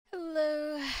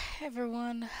Hey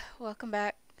everyone, welcome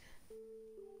back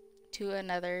to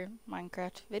another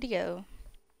Minecraft video.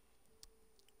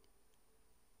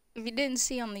 If you didn't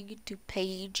see on the YouTube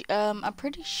page, I'm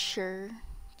pretty sure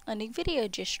a new video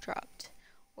just dropped,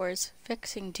 or is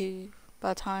fixing to by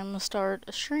the time I start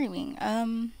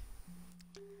streaming.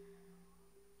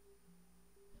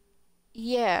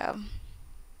 Yeah.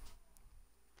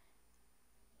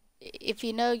 If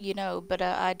you know, you know, but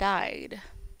I died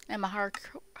in my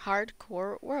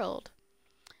hardcore world.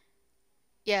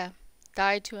 Yeah,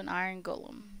 died to an iron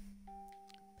golem.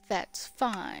 That's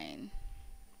fine.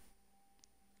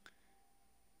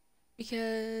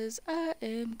 Because I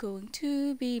am going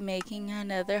to be making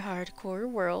another hardcore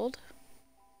world.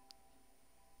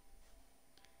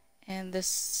 And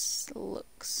this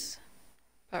looks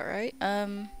about right.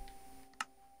 And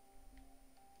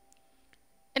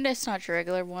it's not your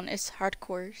regular one, it's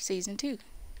hardcore season 2.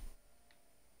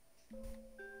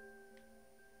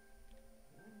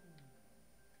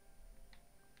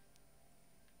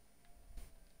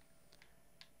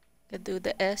 Gonna do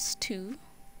the S2.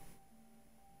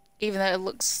 Even though it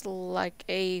looks like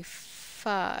a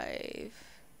 5.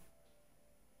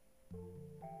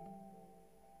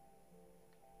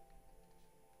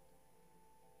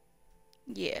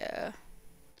 Yeah.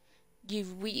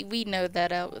 We know that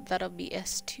that'll be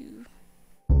S2.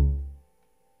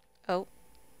 Oh.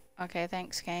 Okay,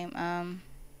 thanks game.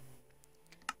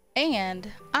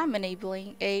 And I'm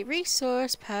enabling a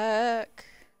resource pack.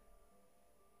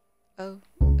 Oh.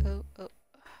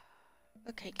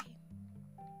 Okay, game.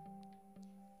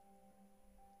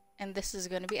 And this is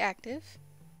going to be active.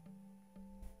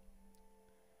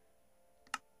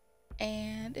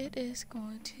 And it is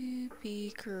going to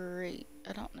be great.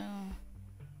 I don't know.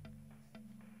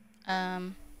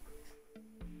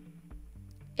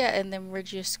 Yeah, and then we're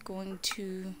just going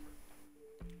to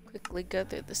quickly go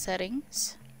through the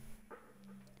settings.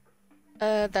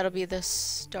 That'll be the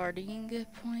starting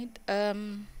point.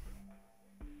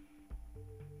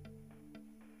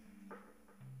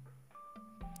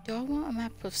 Do I want a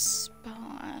map of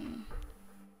spawn?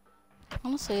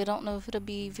 Honestly, I don't know if it'll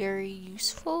be very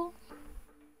useful.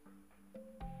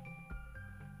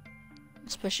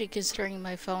 Especially considering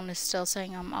my phone is still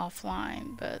saying I'm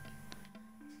offline, but...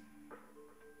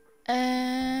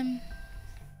 And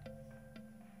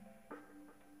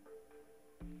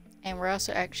we're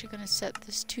also actually going to set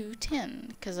this to 10,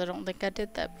 because I don't think I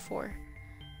did that before.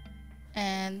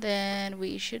 And then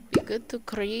we should be good to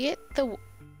create the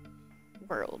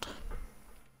world.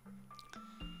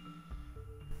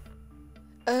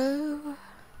 Oh,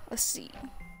 let's see.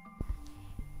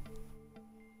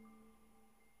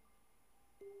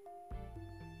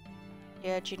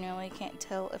 Yeah, genuinely can't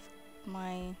tell if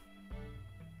my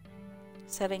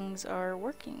settings are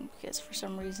working, because for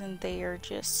some reason they are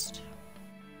just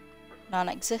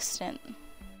non-existent.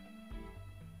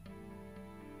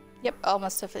 Yep, all my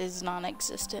stuff is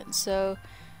non-existent, so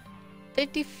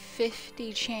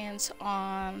 50-50 chance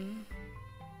on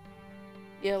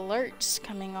the alerts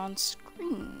coming on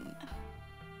screen.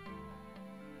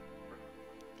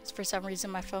 Because for some reason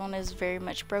my phone is very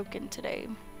much broken today.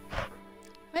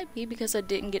 Might be because I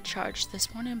didn't get charged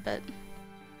this morning, but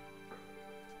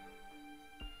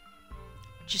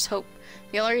just hope.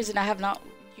 The only reason I have not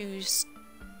used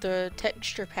the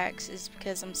texture packs is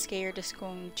because I'm scared it's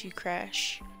going to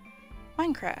crash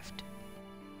Minecraft.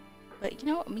 But you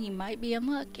know what? We might be in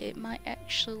luck. It might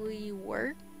actually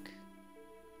work.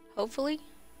 Hopefully.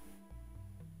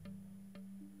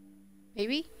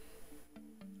 Maybe.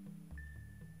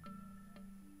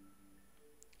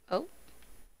 Oh.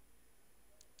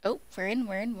 Oh, we're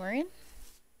in.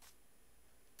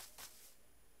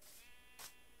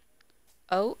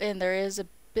 Oh, and there is a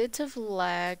bit of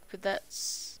lag, but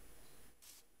that's...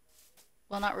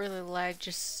 well, not really lag,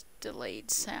 just delayed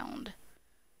sound.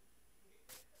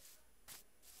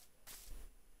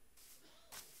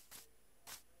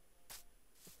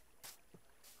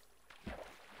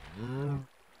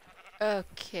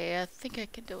 Okay, I think I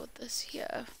can deal with this,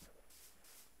 yeah.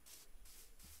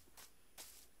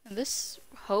 And this,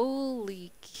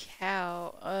 holy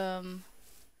cow,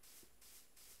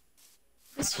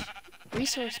 this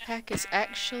resource pack is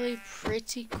actually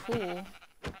pretty cool.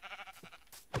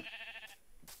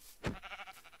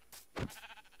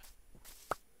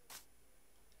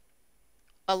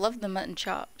 I love the mutton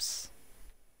chops.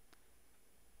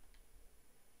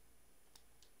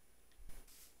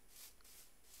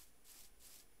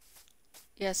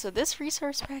 Yeah, so this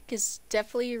resource pack is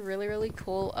definitely really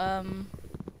cool.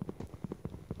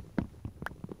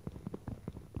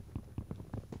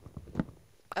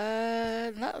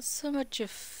 Not so much a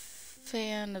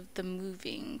fan of the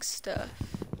moving stuff.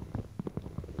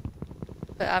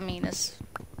 But I mean, it's,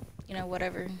 you know,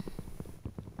 whatever.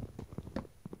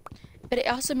 But it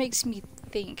also makes me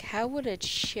think, how would a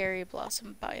cherry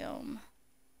blossom biome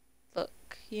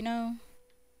look, you know?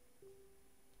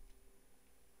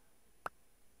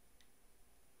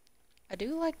 I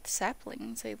do like the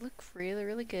saplings. They look really,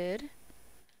 really good.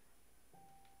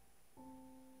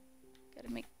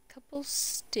 Gotta make a couple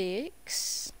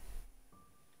sticks.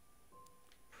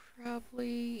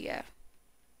 Probably, yeah.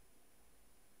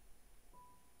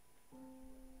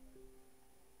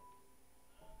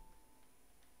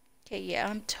 Okay, yeah,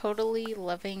 I'm totally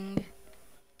loving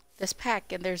this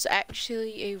pack, and there's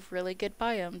actually a really good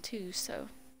biome too, so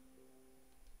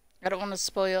I don't want to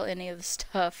spoil any of the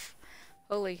stuff.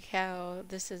 Holy cow,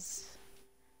 this is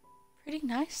pretty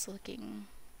nice looking.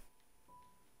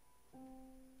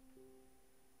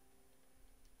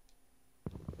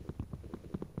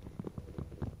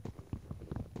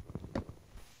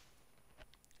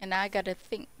 And now I gotta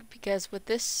think, because with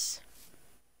this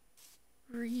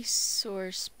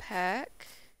resource pack,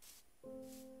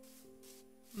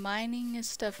 mining and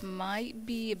stuff might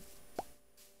be...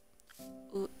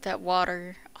 Ooh, that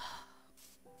water.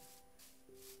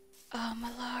 Oh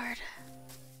my lord.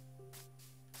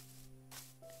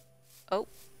 Oh,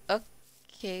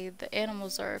 okay, the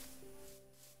animals are a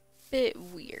bit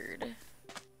weird.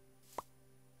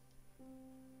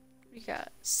 We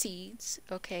got seeds.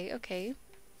 Okay, okay.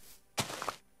 Got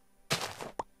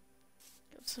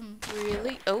some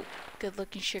really... Oh, good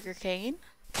looking sugar cane.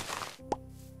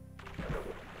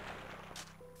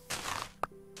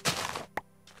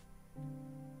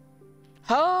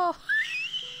 Oh!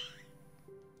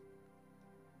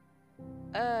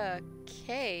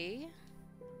 Okay.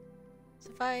 So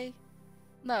if I...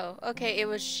 No, okay, it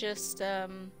was just,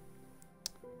 the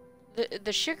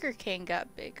sugar cane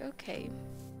got big. Okay.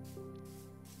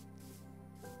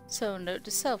 So note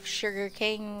to self, sugar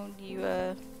cane, when you,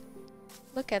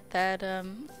 look at that,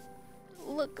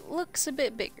 looks a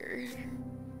bit bigger.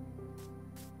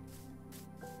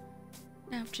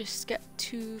 Now I've just got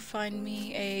to find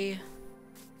me a...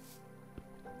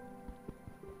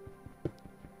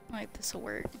 Like, this'll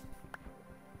work.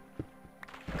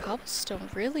 Cobblestone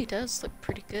really does look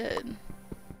pretty good.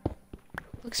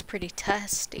 Looks pretty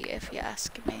testy, if you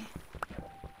ask me.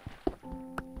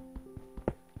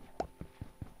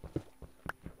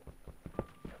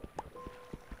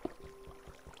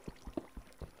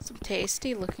 Some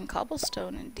tasty looking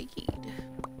cobblestone indeed.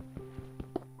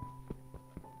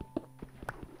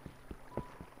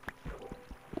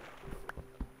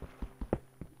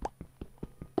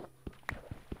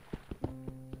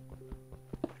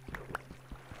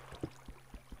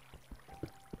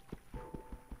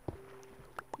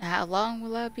 How long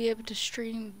will I be able to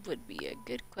stream would be a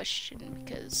good question,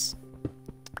 because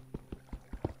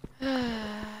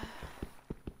I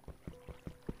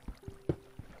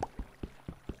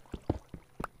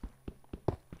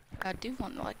do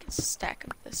want like a stack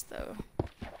of this though.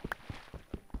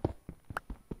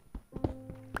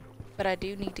 But I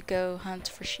do need to go hunt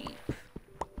for sheep.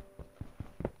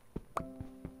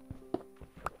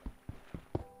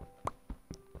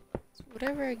 So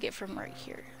whatever I get from right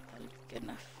here, that'll be good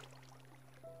enough.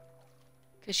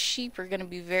 Because sheep are going to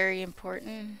be very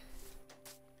important.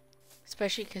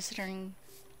 Especially considering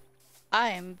I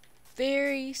am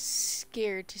very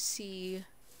scared to see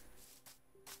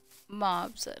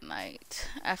mobs at night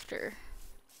after...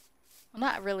 Well,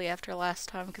 not really after last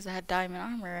time because I had diamond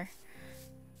armor.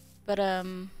 But,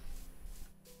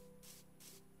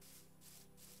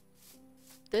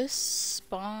 this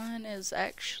spawn is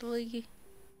actually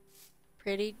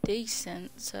pretty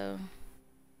decent, so...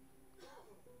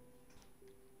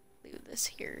 Leave this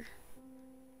here.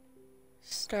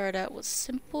 Start out with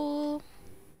simple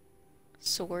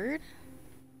sword.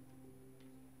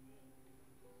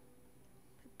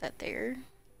 Put that there.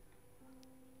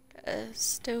 Got a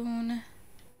stone.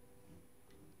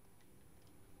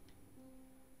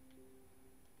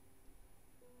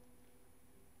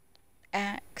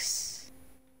 Axe.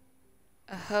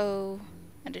 A hoe.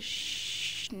 And a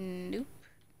snoop.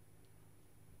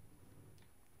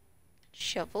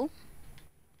 Shovel.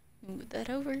 Move that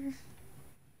over.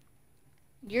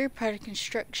 Your part of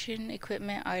construction,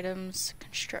 equipment, items,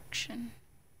 construction.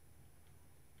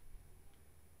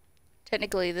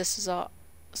 Technically, this is all...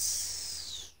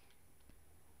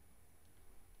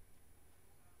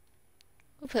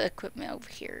 We'll put equipment over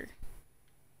here.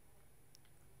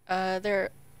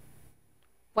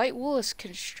 White wool is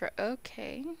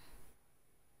okay.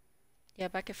 Yeah,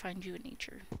 but I can find you in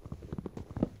nature.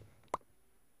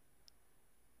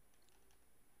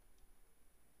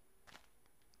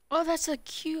 Oh, that's a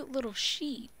cute little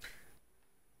sheep.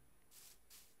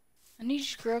 I need you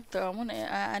to grow up though.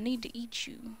 I need to eat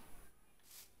you.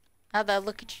 Now that I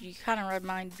look at you, you kind of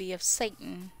remind me of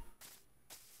Satan.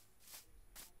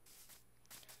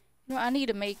 You know, I need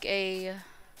to make a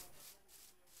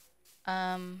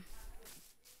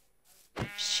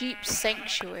sheep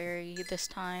sanctuary this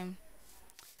time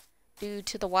due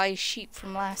to the wise sheep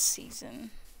from last season.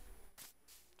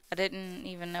 I didn't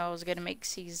even know I was gonna make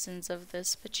seasons of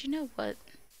this, but you know what?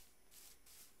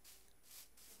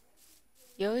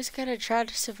 You always gotta try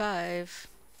to survive.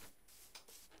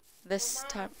 This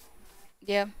time,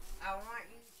 yeah. I want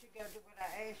you to go do what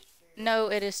I asked you. No,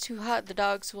 it is too hot. The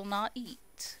dogs will not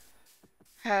eat.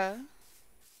 Huh?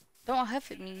 Don't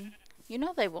huff at me. You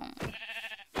know they won't. I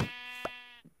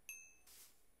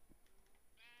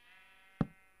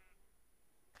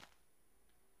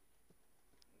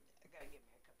gotta get me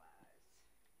a cup of ice.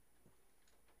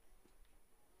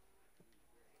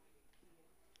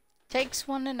 Takes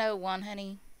one to know one,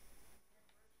 honey.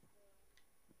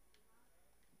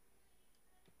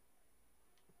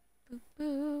 Boop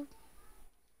boop.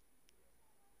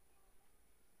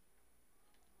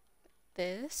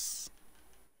 This.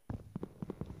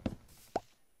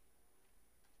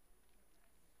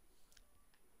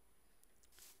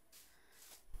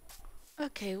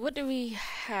 Okay, what do we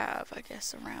have, I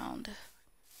guess, around?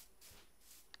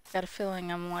 Got a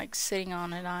feeling I'm like sitting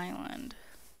on an island.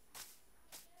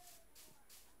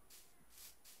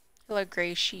 Hello,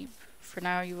 gray sheep. For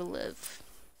now, you will live.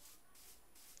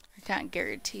 I can't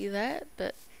guarantee that,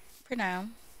 but for now.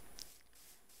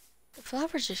 The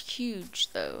flowers are huge,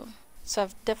 though. So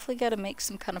I've definitely got to make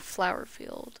some kind of flower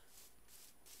field.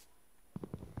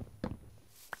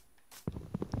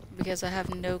 Because I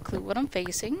have no clue what I'm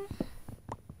facing.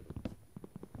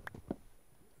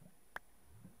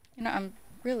 You know, I'm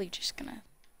really just gonna...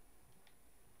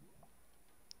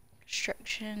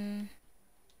 Construction...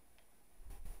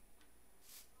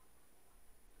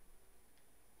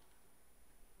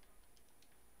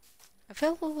 I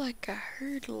felt like I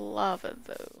heard lava,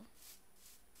 though.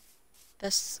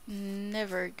 That's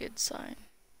never a good sign.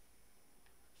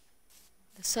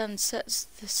 The sun sets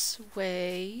this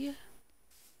way.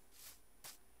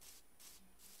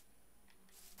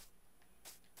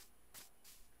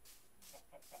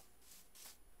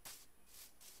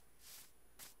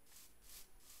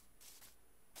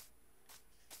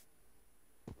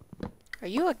 Are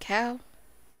you a cow?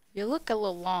 You look a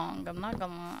little long, I'm not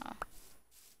gonna lie.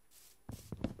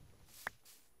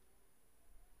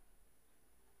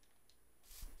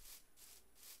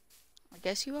 I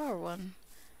guess you are one.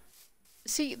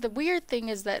 See, the weird thing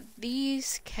is that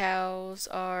these cows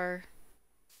are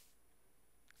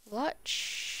a lot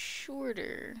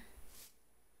shorter.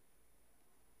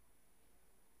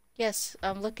 Yes,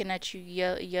 I'm looking at you,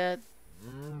 ya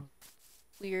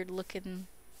weird looking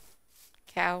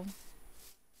cow.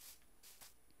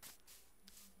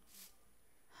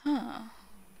 Huh.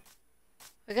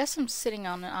 I guess I'm sitting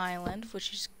on an island,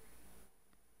 which is...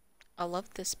 I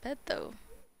love this bed, though.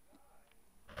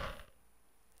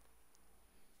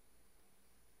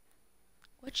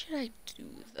 What should I do,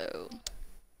 though?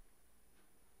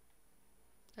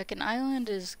 Like, an island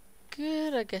is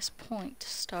good, I guess, point to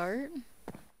start.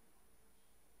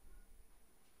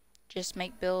 Just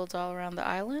make builds all around the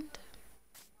island.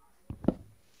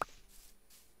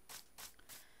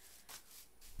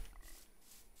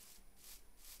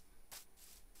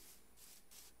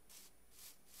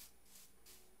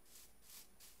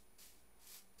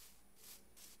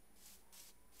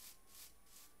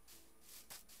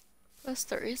 Plus,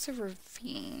 there is a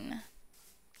ravine-ish.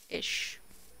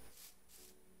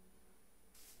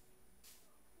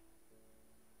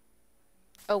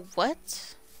 Oh,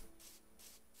 what?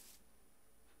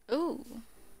 Ooh.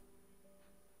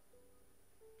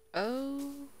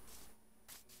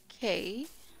 Okay.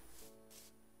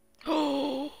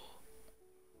 Oh!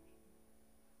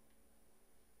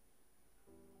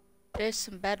 There's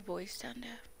some bad boys down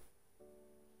there.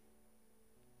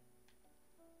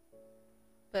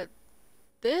 But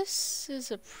this is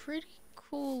a pretty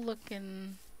cool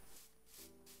looking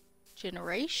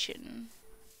generation.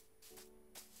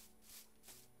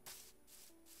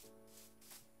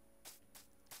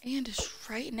 And it's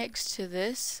right next to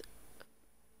this.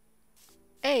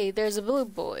 Hey, there's a blue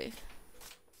boy.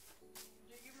 Do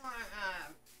you want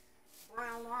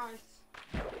brown rice?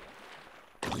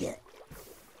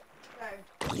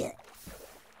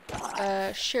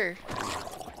 Sure.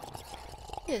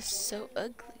 He is so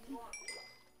ugly.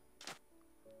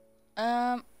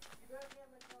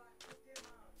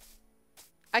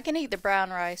 I can eat the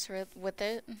brown rice with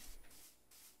it.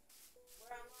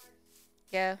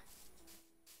 Yeah.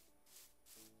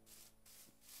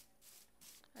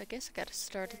 I guess I gotta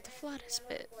start at the flattest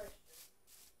bit. Do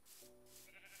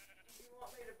you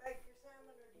want me to bake your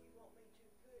salmon or do you want me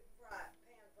to fry it,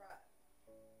 pan fry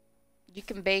it? You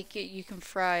can bake it, you can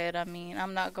fry it. I mean,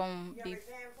 I'm not gonna You be... want me to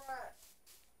pan fry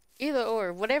it? Either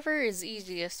or, whatever is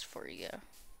easiest for you.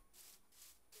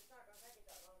 It's not going to take it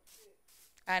that long to cook.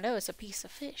 I know, it's a piece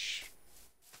of fish.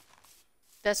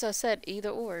 That's what I said, either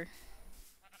or.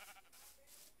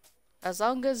 As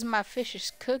long as my fish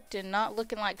is cooked and not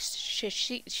looking like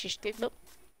sashimi,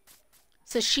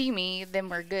 then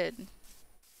we're good.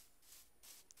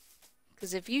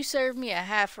 Because if you serve me a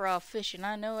half raw fish and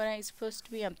I know it ain't supposed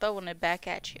to be, I'm throwing it back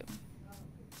at you.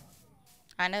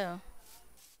 I know.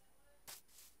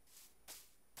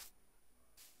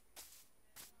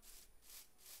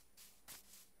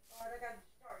 Alright, I got to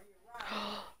start you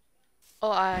right.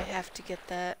 Oh, I have to get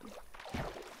that.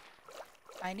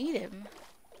 I need him.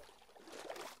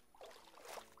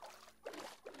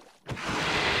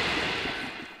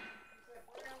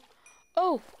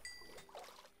 Oh!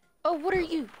 Oh, what are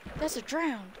you? That's a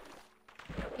drowned.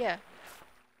 Yeah.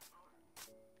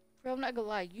 Bro, I'm not gonna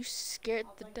lie, you scared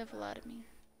the devil out of me.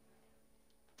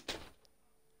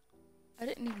 I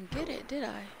didn't even get it, did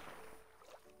I?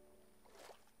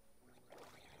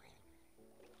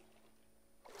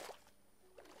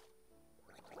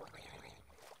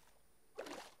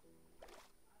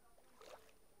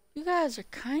 You guys are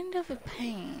kind of a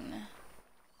pain.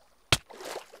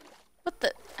 What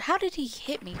the? How did he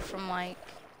hit me from like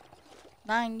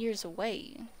 9 years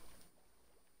away?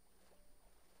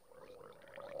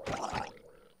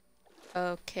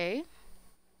 Okay.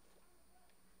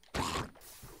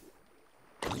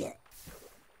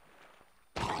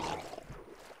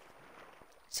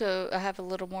 So I have a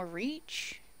little more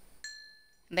reach.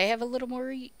 They have a little more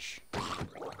reach.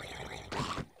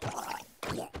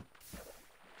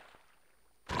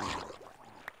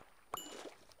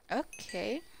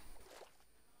 Okay.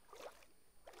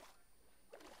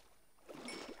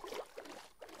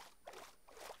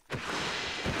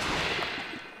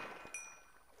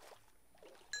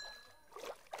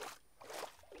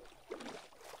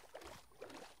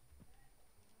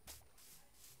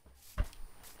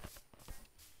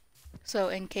 So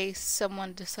in case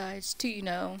someone decides to, you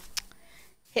know,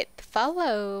 hit the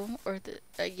follow or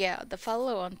the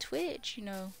follow on Twitch, you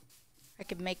know, I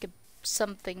can make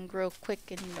something real quick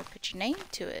and, you know, put your name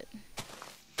to it.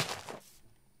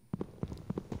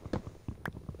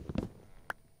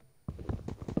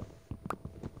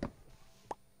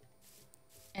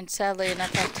 And sadly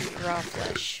enough, I have to eat raw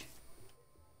flesh.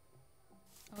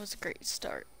 That was a great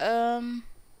start. Yeah,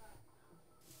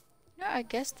 I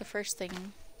guess the first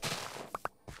thing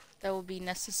that will be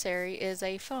necessary is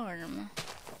a farm.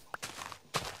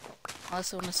 I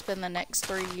also want to spend the next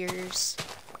 3 years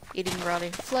eating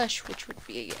rotting flesh, which would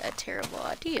be a terrible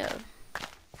idea.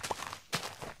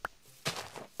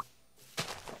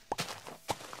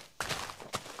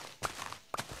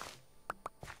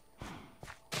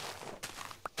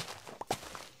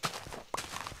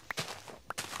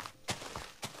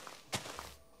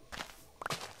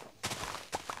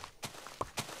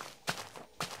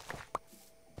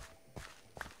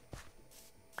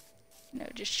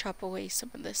 Just chop away some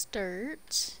of this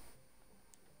dirt.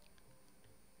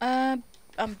 I'm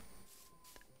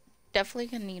definitely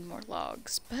gonna need more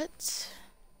logs, but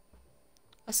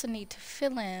also need to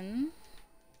fill in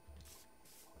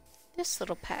this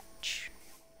little patch.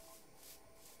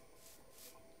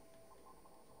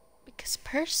 Because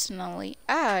personally,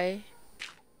 I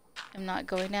am not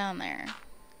going down there.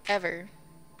 Ever.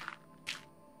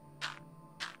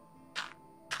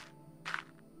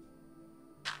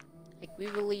 We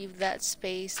will leave that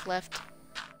space left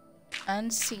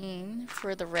unseen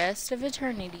for the rest of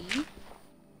eternity.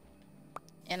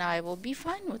 And I will be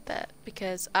fine with that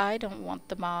because I don't want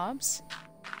the mobs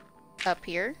up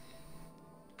here.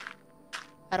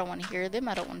 I don't want to hear them.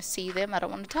 I don't want to see them. I don't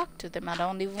want to talk to them. I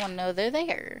don't even want to know they're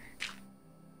there.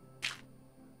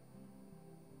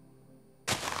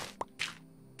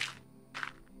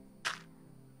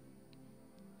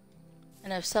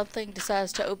 And if something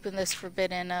decides to open this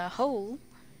forbidden hole,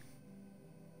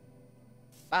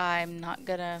 I'm not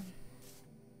gonna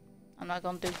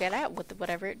do get out with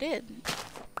whatever it did.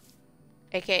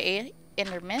 AKA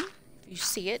Enderman, if you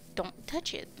see it, don't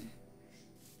touch it.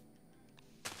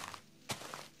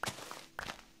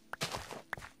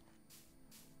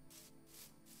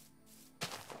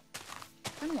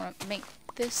 I want to make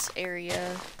this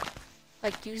area,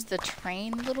 like, use the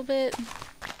train a little bit.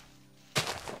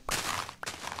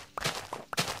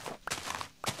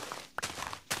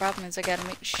 Problem is I gotta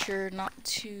make sure not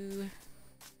to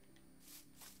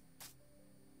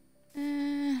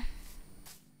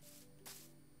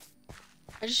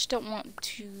I just don't want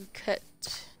to cut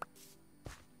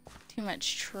too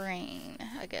much terrain,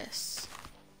 I guess.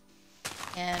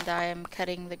 And I am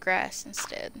cutting the grass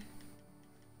instead.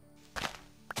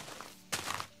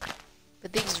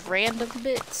 But these random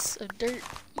bits of dirt,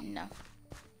 no.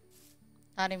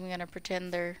 Not even gonna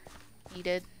pretend they're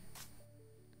needed.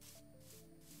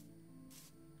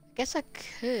 I guess I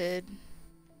could.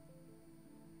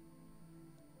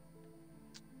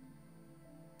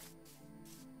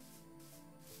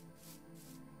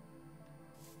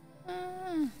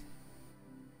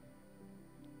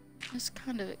 Let's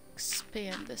kind of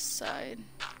expand this side.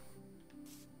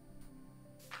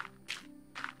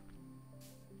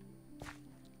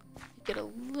 Get a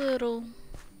little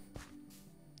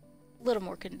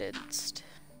more condensed.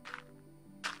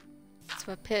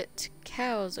 So I put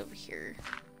cows over here.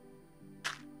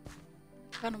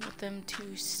 Kind of want them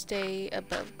to stay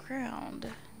above ground.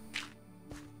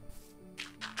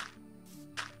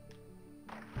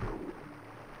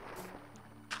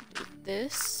 Do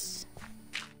this.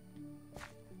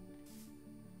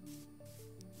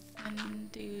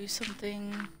 And do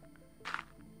something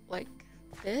like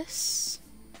this.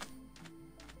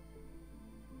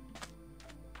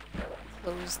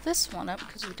 Close this one up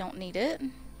because we don't need it.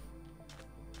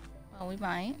 Well, we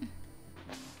might.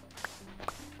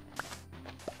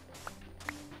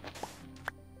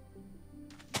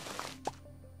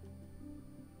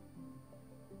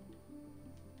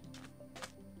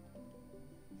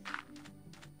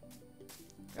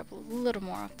 Grab a little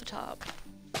more off the top.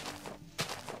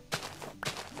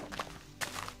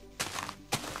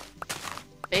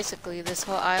 Basically, this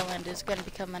whole island is going to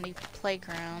become a new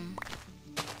playground.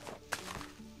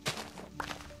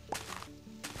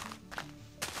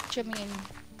 Which, I mean,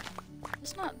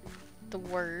 it's not the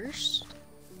worst.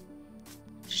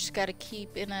 Just gotta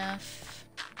keep enough.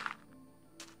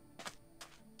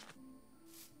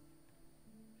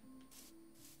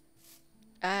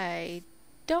 I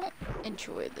don't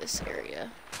enjoy this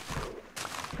area.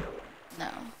 No.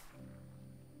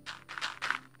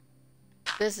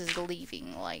 This is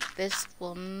leaving. Like, this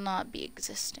will not be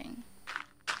existing.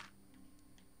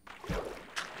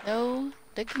 No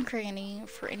nook and cranny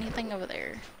for anything over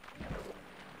there.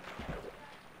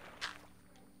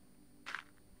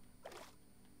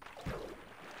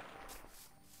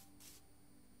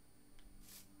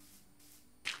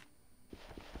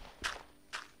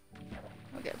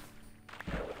 Okay.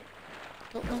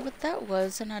 Don't know what that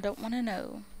was, and I don't want to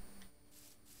know.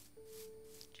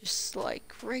 Just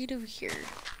like right over here.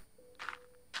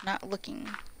 Not looking.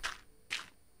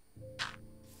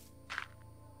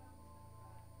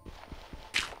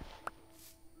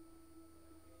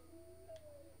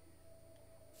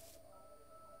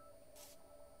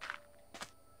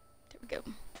 There we go.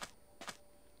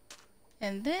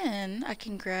 And then I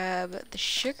can grab the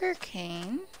sugar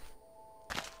cane.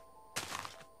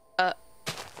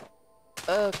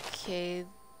 Okay.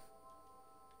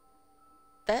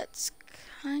 That's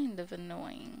kind of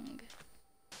annoying.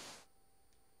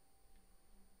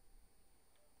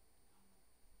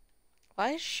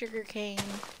 Why is sugarcane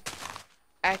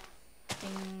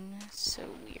acting so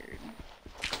weird?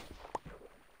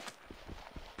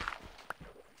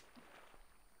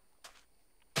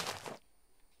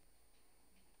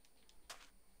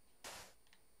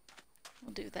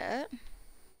 We'll do that.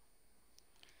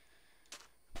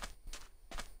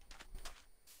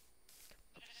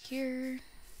 Here.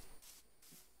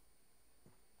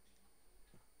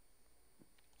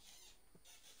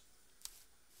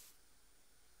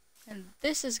 And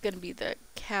this is going to be the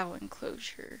cow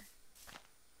enclosure.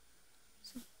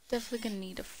 So definitely going to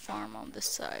need a farm on this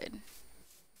side.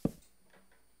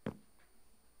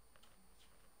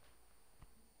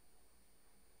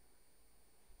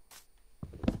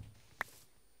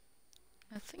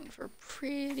 I think for a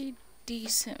pretty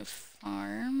decent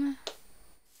farm.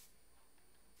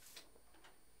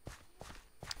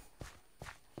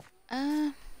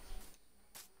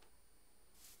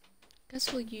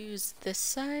 Guess we'll use this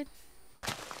side.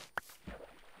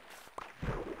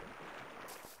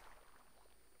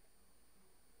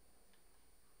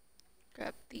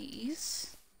 Grab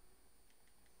these.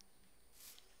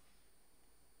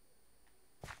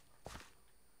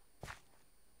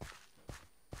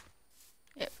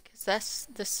 Yeah, because that's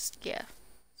this, yeah.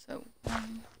 So,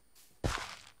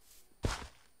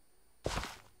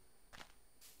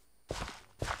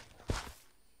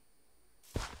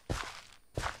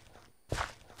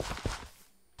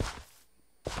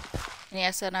 and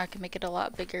yes, I know I can make it a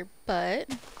lot bigger, but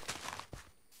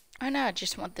I know I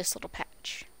just want this little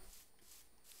patch.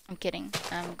 I'm kidding.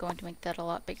 I'm going to make that a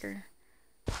lot bigger.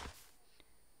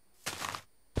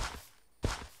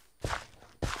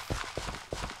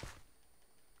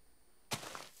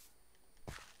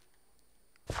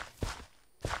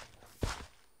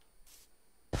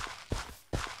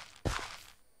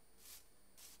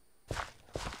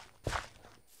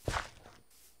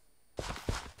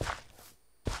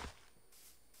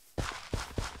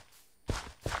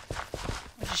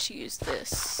 just use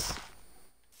this.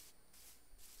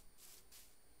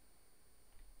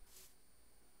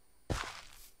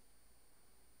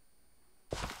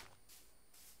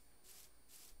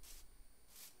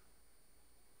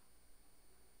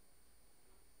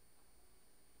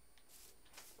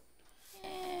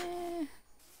 Eh.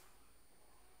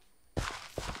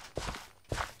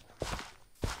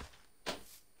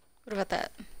 What about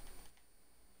that?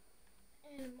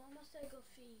 And Mama said go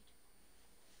feed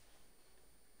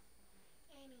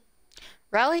Annie.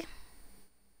 Riley?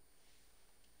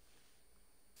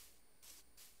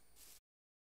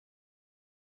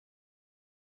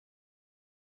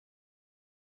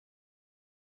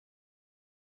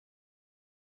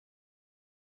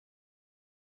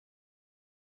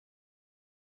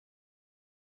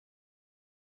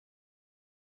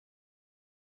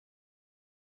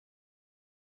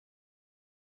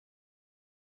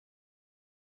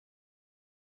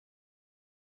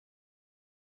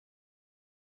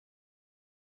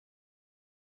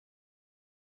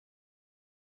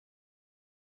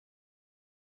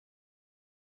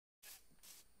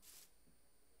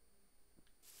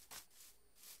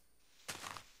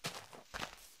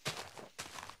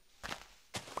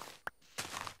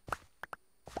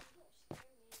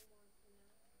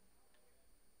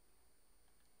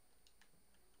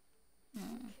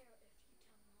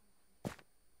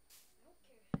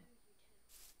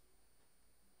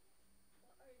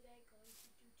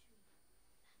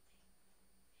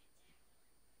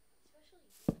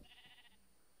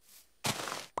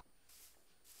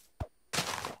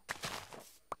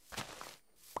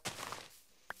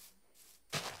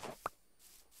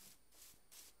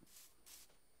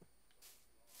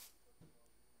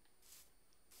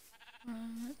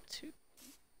 Two.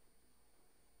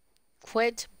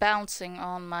 Quit bouncing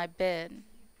on my bed.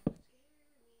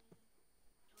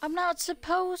 I'm not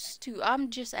supposed to. I'm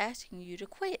just asking you to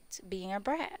quit being a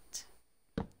brat.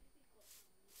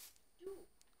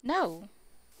 No.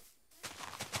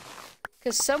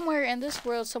 Because somewhere in this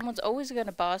world, someone's always going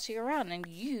to boss you around, and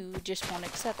you just won't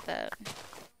accept that.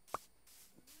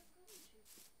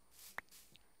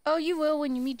 Oh, you will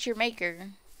when you meet your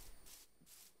maker.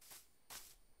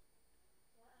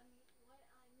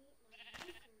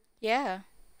 Yeah.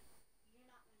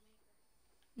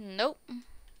 Nope.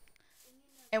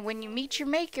 And when you meet your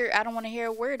maker, I don't want to hear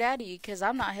a word out of you because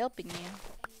I'm not helping you.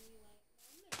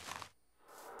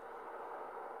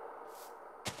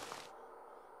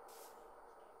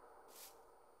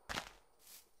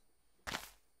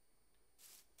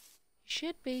 You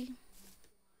should be.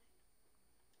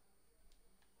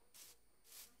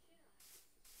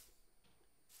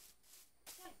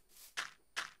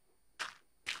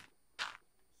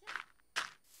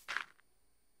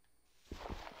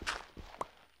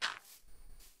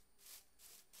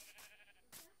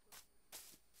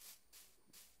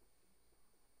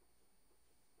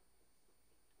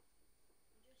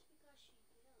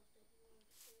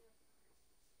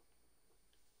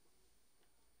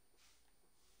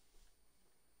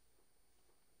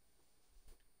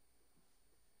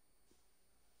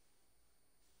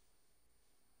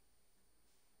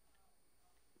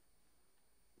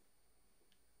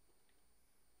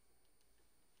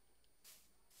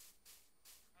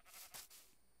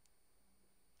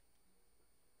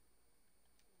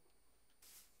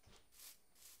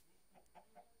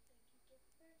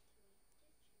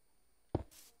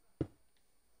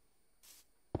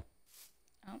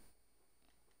 Oh.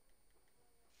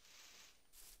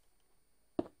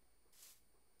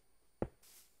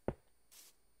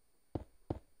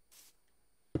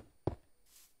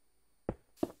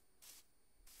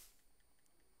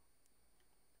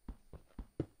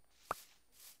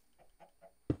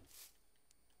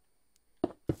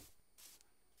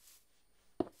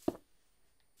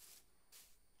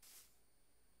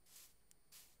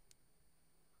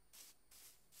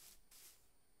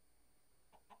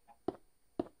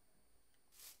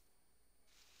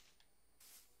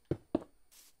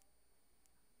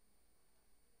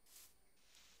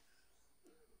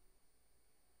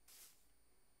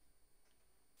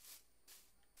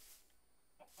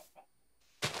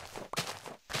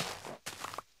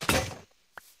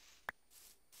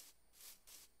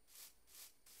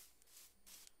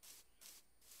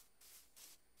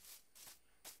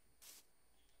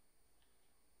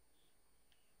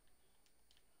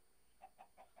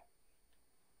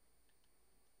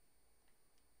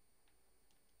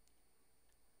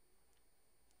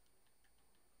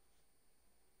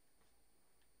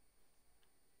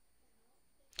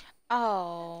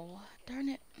 Oh, darn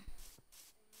it.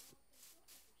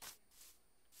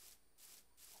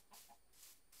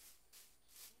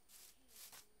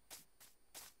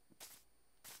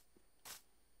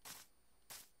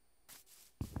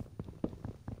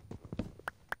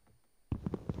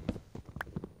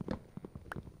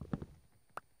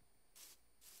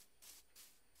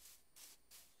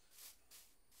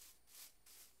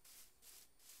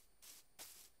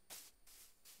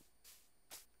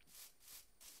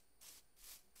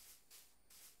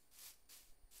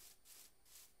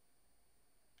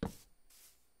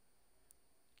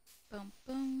 Boom,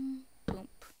 boom, boom,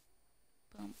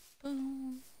 boom,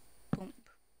 boom, boom,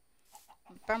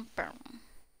 boom, boom.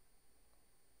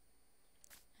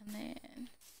 And then,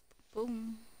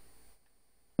 boom.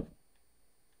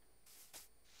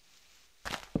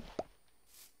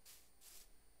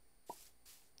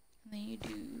 And then you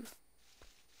do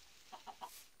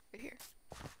right here.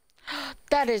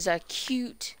 That is a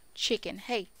cute chicken.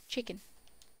 Hey, chicken.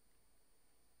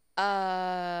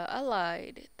 I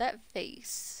lied. That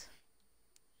face.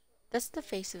 That's the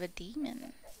face of a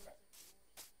demon.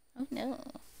 Oh no.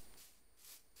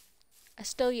 I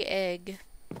stole your egg.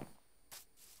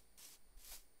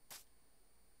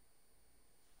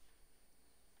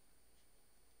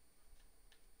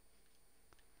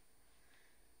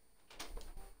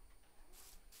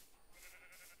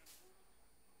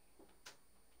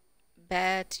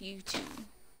 Bad to you too.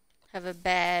 Have a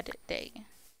bad day.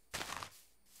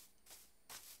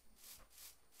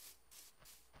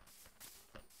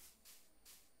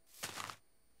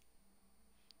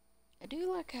 I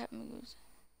do like cat moves.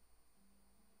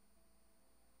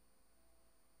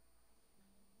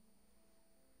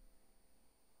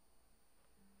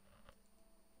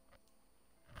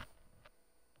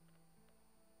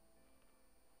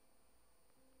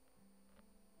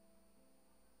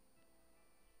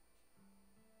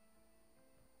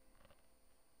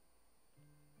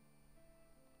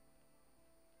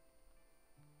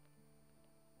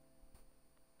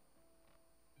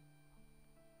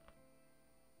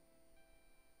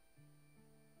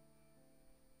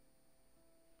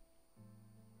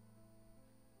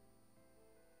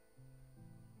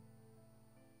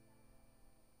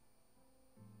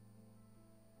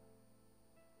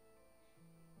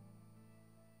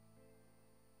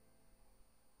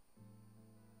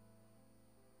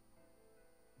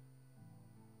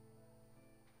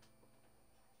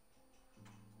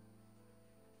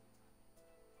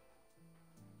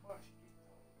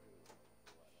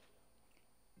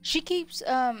 She keeps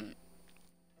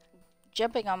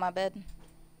jumping on my bed.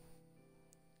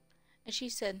 And she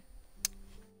said,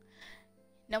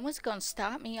 no one's gonna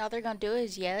stop me. All they're gonna do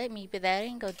is yell at me, but that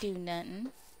ain't gonna do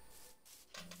nothing.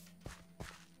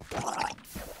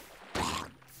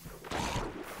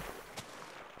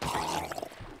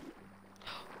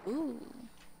 Ooh.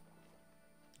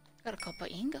 Got a couple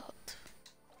ingots.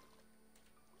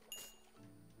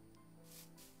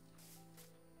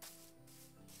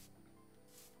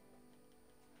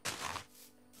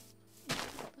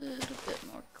 A little bit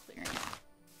more clearing.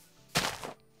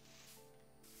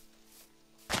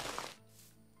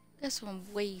 Guess I'm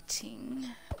waiting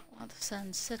while the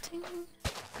sun's setting.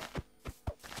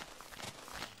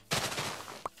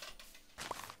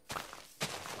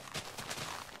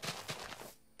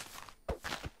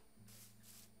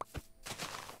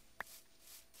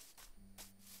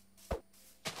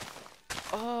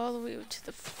 All the way over to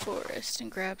the forest and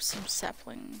grab some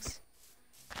saplings.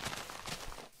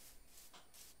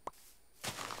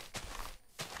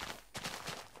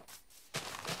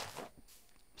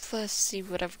 Let's see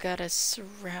what I've got as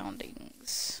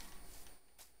surroundings.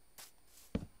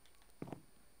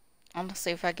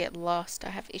 Honestly, if I get lost, I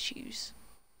have issues.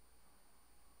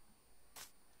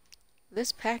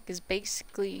 This pack is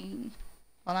basically,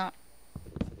 well,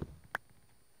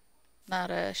 not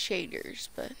shaders,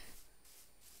 but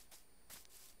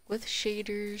with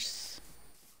shaders,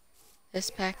 this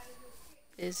pack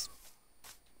is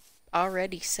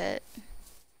already set.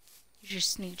 You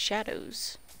just need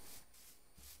shadows.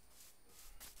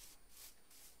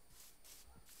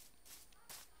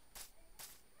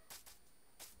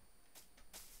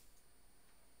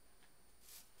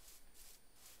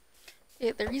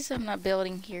 Yeah, the reason I'm not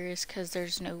building here is because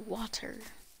there's no water.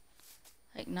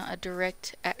 Like, not a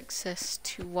direct access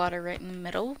to water right in the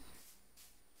middle.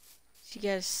 So you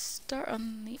gotta start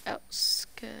on the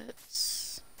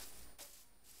outskirts.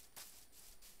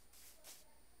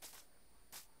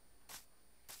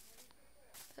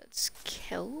 That's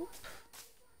kelp.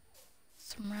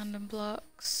 Some random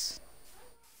blocks.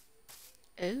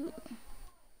 Oh.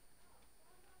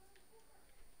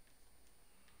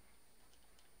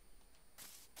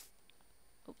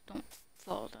 Oh, don't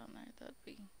fall down there. That'd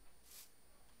be...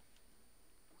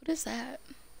 What is that?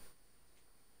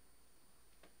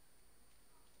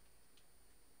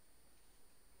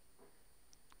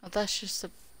 Oh, that's just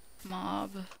a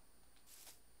mob.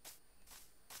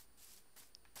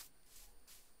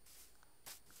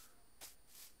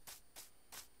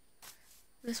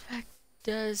 This pack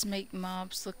does make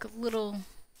mobs look a little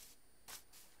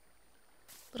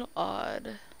odd.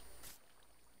 At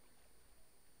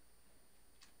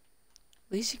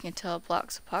least you can tell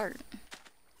blocks apart.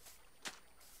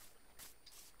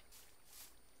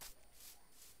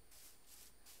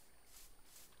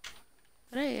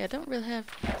 I don't really have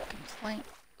a complaint.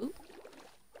 Ooh.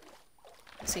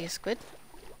 I see a squid.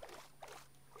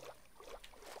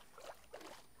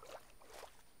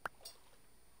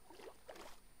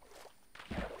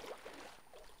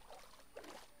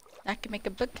 I can make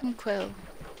a book and quill.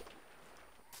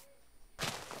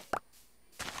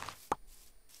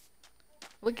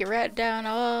 We can write down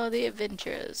all the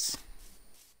adventures.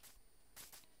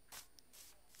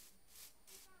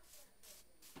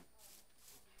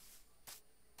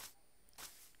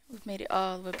 We've made it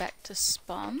all the way back to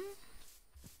spawn.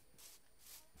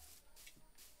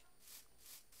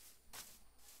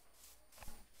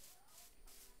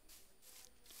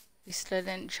 At least I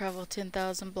didn't travel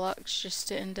 10,000 blocks just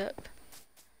to end up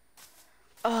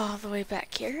all the way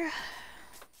back here.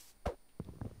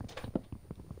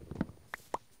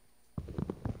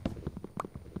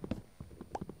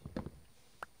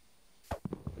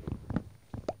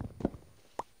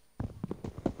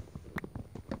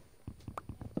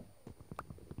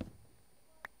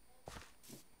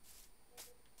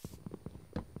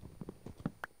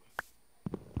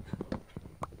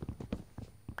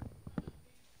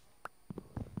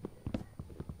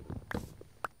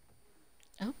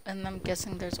 Oh, and I'm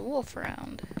guessing there's a wolf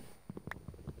around.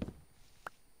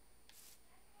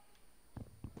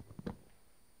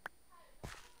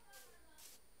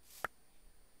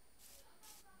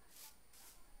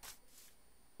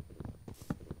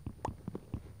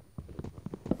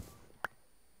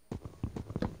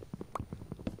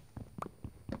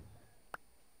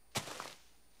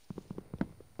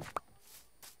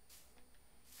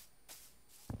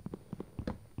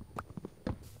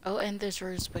 Oh, and there's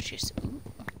rose bushes. Ooh.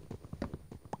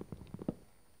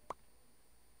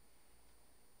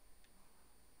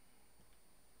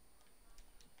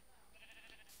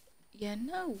 Yeah,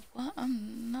 no, what?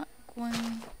 I'm not going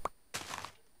to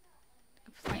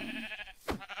complain.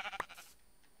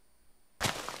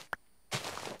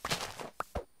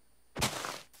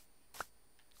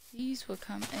 These will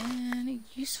come in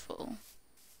useful.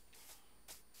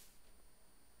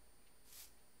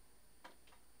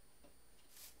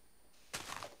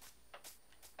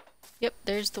 Yep,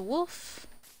 there's the wolf.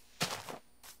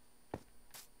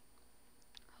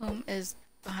 Home is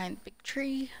behind the big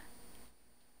tree.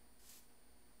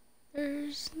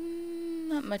 There's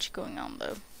not much going on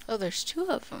though. Oh, there's two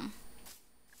of them.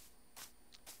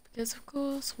 Because of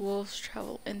course, wolves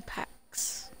travel in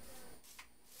packs.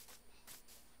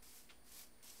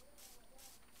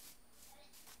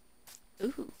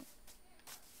 Ooh.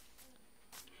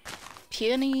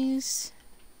 Peonies.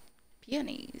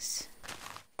 Peonies.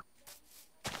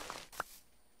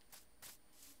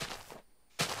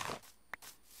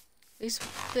 At least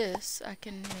with this, I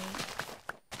can make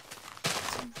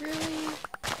some really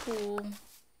cool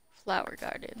flower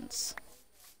gardens.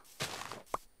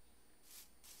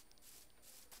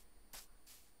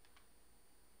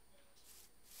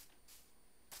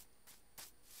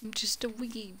 Just a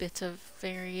wee bit of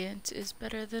variant is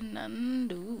better than none.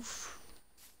 Oof.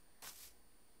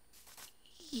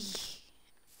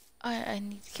 I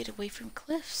need to get away from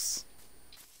cliffs.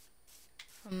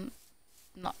 If I'm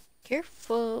not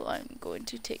careful, I'm going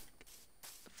to take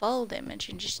fall damage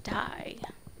and just die.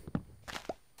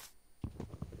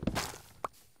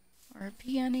 Or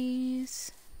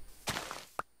peonies.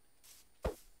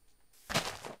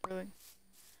 Really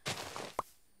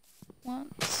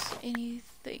want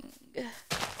anything.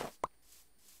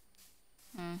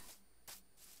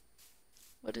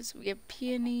 What is, we have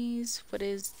peonies. What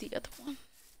is the other one?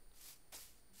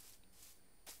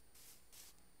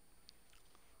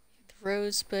 The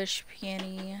rosebush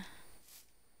peony.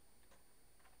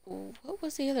 Ooh, what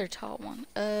was the other tall one?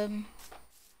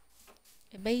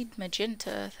 It made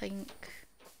magenta, I think.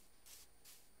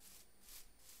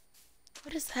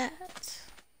 What is that?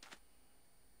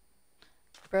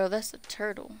 Bro, that's a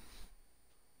turtle.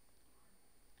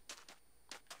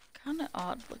 Kinda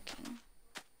odd looking.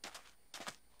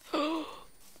 Ooh.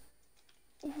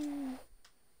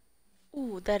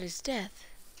 Ooh, that is death.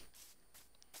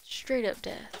 Straight up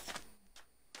death.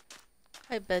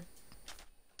 Hi, bud.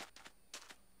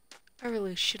 I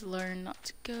really should learn not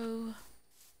to go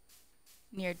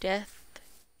near death.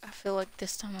 I feel like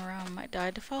this time around I might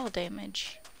die to fall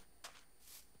damage.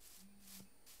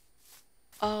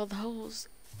 All the holes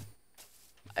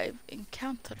I've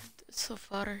encountered so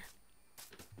far are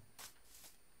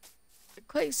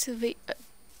quite severe.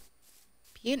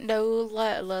 No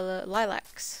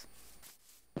lilacs.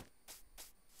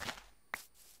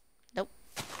 Nope.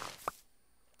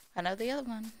 I know the other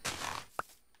one.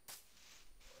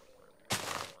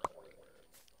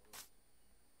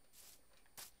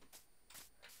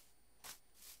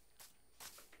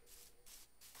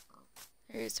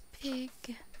 There's a pig.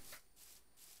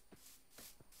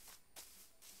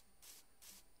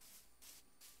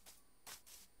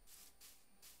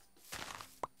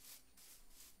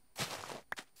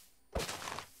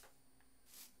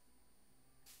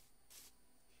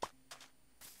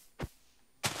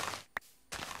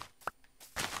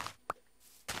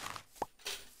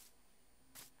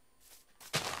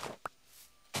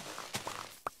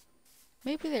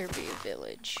 Maybe there'd be a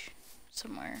village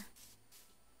somewhere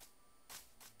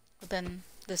within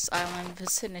this island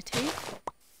vicinity.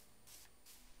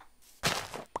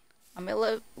 I may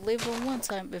live on one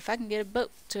side, but if I can get a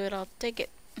boat to it, I'll take it.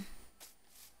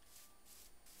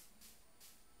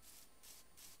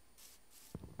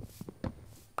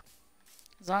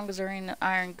 As long as there ain't an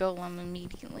iron golem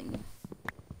immediately.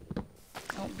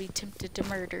 Don't be tempted to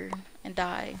murder and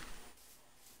die.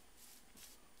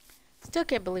 Still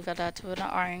can't believe I died to an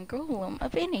iron golem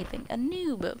of anything. A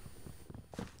noob.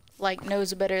 Like,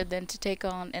 knows better than to take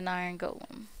on an iron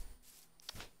golem.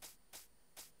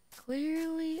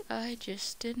 Clearly, I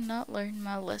just did not learn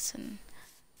my lesson.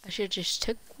 I should just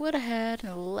took what I had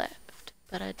and left.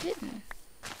 But I didn't.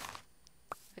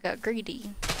 I got greedy.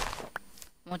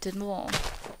 Wanted more.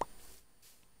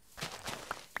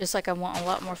 Just like I want a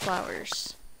lot more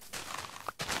flowers.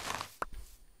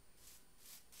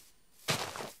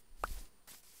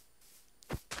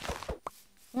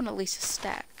 I want at least a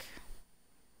stack.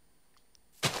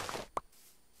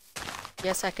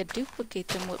 Yes, I could duplicate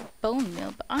them with bone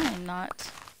meal, but I am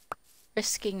not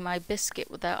risking my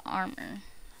biscuit without armor.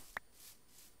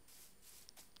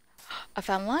 I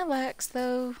found lilacs,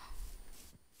 though.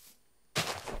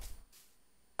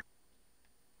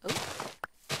 Oh.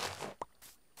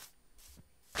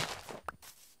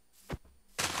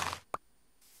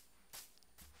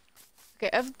 Okay,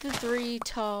 of the 3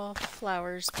 tall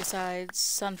flowers besides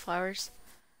sunflowers,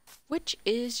 which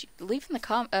is, leave in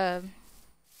the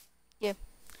yeah.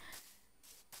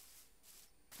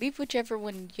 Leave whichever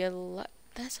one you like.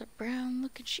 That's a brown,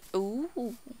 look at you.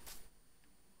 Ooh.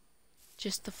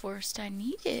 Just the forest I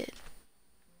needed.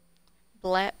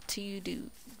 Blap to you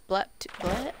do. Blap to,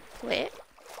 blap, blap.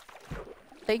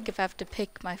 I think if I have to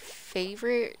pick my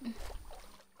favorite,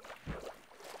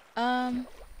 one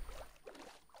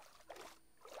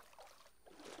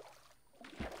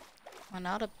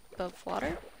out above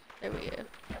water. There we go.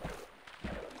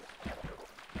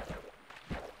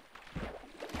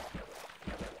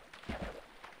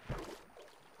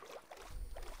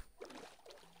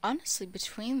 Honestly,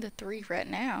 between the 3 right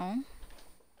now,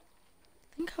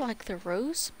 I think I like the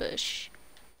rose bush,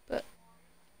 but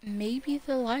maybe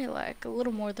the lilac a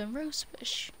little more than rose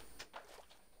bush.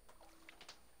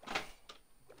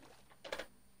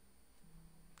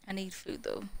 I need food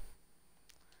though.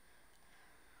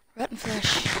 Rotten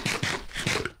flesh.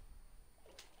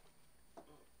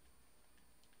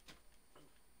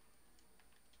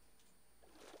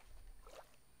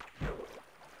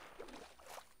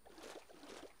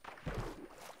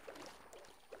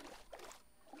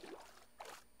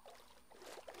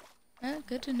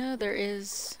 Good to know there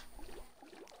is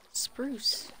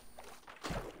spruce.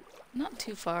 Not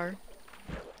too far.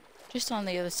 Just on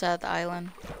the other side of the island.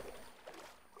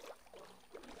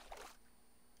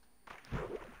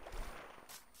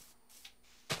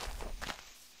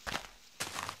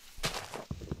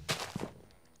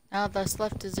 All that's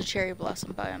left is a cherry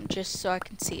blossom biome, just so I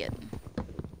can see it.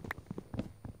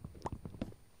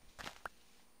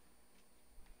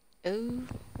 Oh.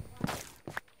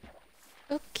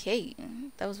 Okay,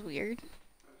 that was weird.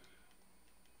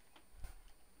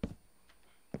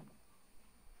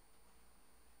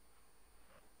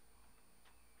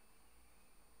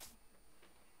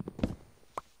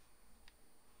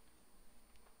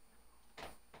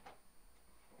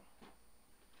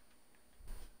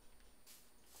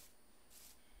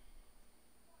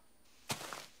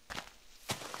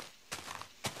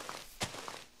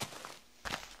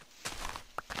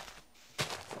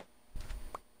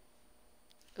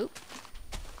 Oop.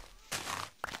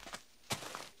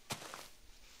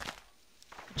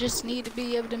 Just need to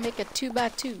be able to make a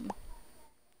 2x2.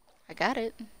 I got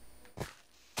it.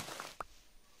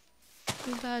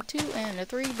 2x2 and a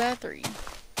 3x3.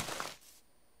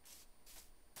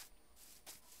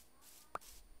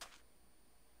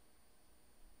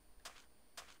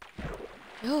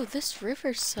 Yo, this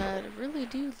riverside really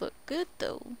do look good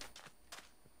though.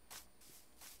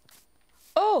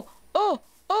 Oh, oh,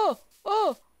 oh,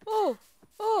 oh, oh,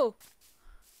 oh.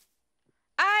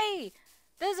 Aye,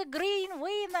 there's a green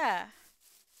wiener.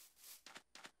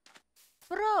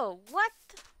 Bro, what?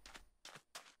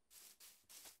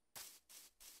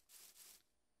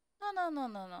 No, no, no,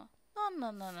 no, no.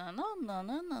 No, no, no, no, no, no,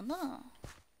 no, no, no.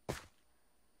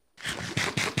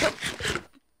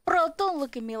 No, don't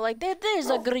look at me like that.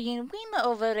 There's a green wiener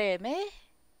over there, man.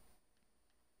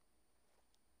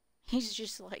 He's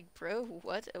just like, bro,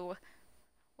 what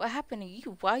happened to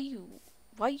you? Why you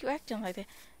acting like that?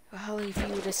 I'll leave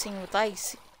you to sing with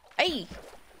ice. Hey!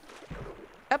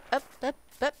 Up, up, up,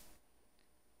 up.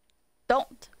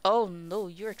 Don't. Oh no,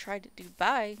 you're trying to do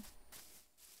bye.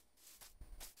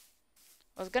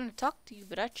 I was gonna talk to you,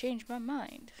 but I changed my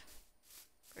mind.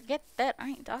 Forget that, I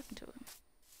ain't talking to him.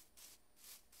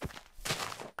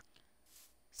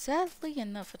 Sadly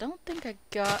enough, I don't think I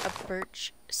got a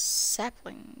birch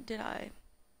sapling, did I?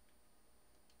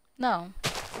 No.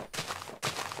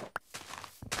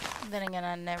 Then again,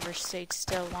 I never stayed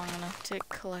still long enough to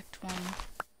collect one.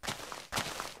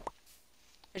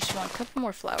 I just want a couple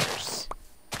more flowers.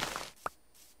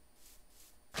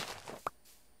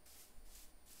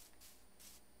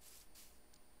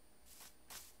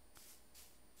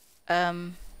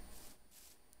 Well,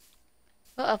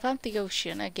 I found the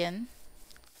ocean again.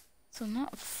 So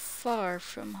not far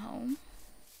from home.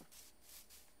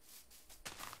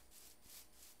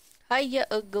 Hiya,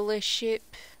 ugly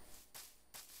ship.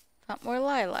 Found more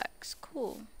lilacs.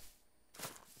 Cool.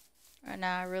 Right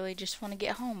now, I really just want to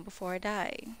get home before I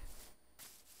die.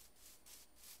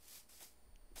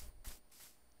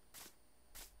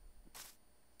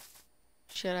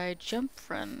 Should I jump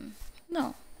run?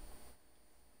 No.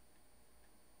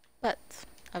 But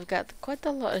I've got quite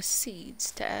a lot of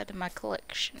seeds to add to my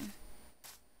collection.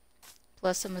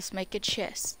 Plus, I must make a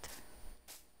chest.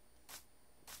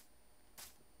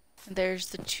 And there's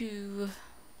the two...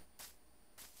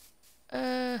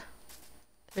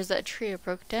 There's that tree I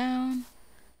broke down.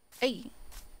 Hey!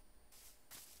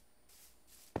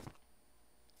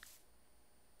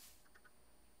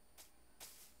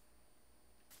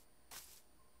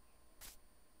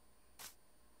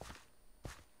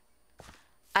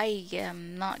 I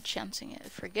am not chancing it.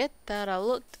 Forget that.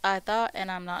 I thought, and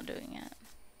I'm not doing it.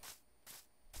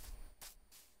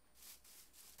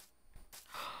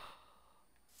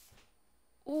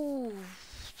 Ooh.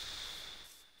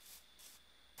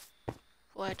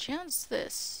 Well, I chanced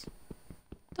this.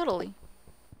 Totally.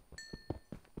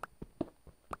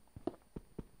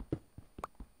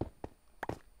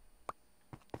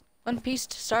 One piece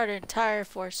to start an entire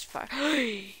forest fire.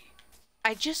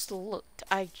 I just looked.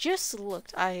 I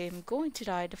am going to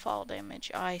die to fall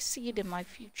damage. I see it in my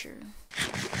future.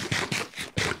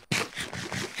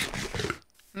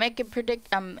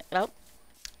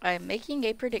 I'm making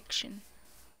a prediction.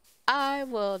 I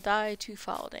will die to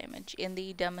fall damage in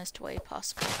the dumbest way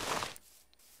possible.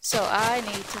 So I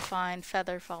need to find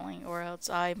feather falling, or else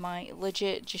I might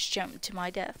legit just jump to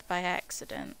my death by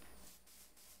accident.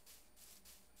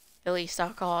 At least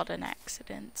I'll call it an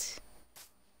accident.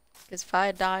 Because if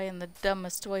I die in the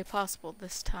dumbest way possible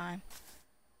this time,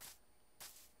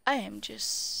 I am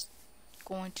just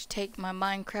going to take my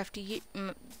the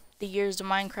years of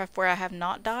Minecraft where I have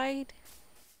not died,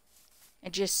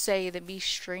 and just say that me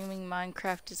streaming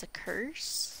Minecraft is a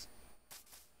curse,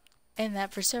 and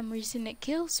that for some reason it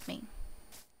kills me.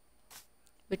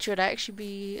 Which would actually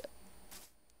be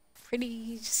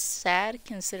pretty sad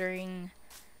considering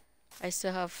I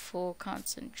still have full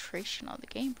concentration on the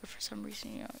game, but for some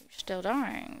reason, you're still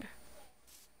dying.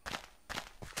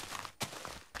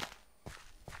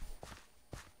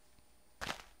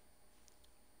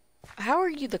 How are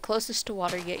you the closest to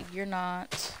water, yet you're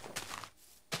not?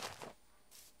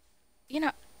 You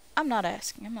know, I'm not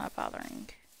asking. I'm not bothering.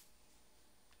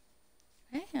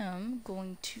 I am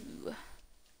going to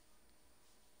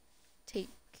take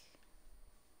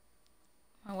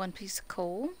my one piece of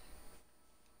coal.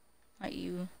 Like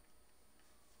you.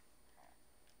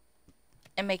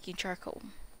 And making charcoal.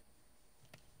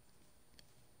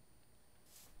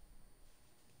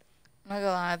 I'm not gonna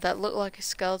lie, that looked like a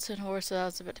skeleton horse, so I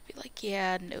was about to be like,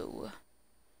 yeah, no.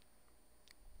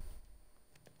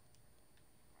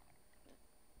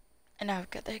 And now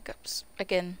I've got the hiccups.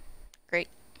 Again, great.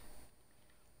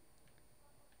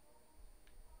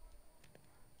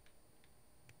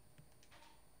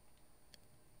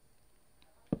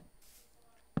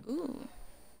 Ooh.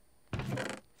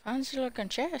 Fancy looking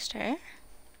chest, eh?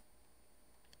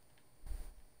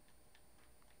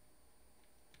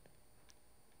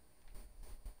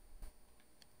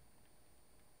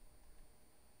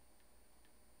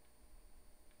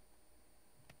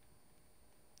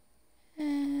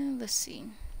 And let's see.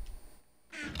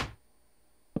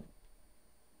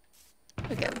 There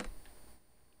we go.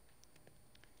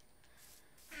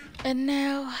 And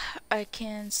now I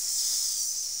can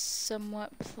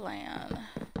somewhat plan.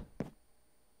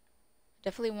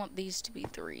 Definitely want these to be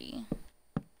 3.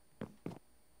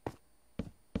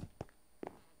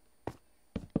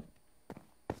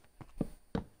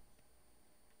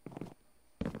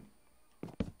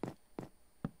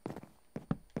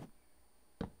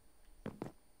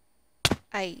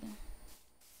 I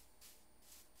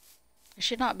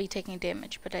should not be taking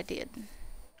damage, but I did.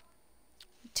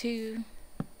 2.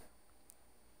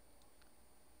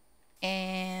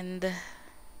 And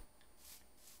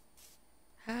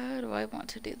how do I want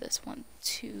to do this? 1,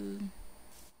 2.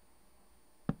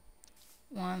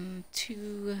 1,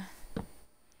 2.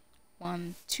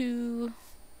 1, 2.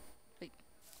 Wait.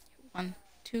 1,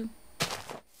 2.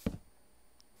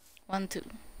 1, 2.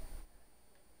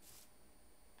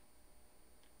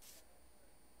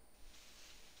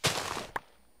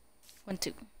 1,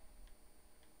 2.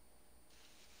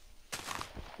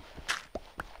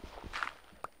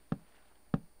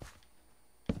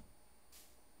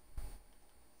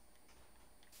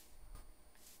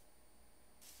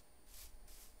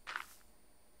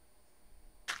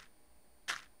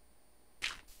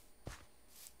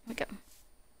 We go.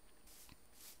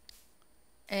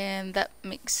 And that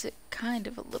makes it kind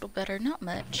of a little better, not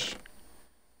much.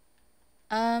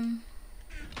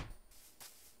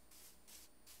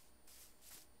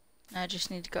 I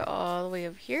just need to go all the way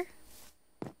over here.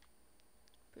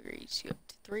 Raise you up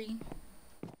to 3.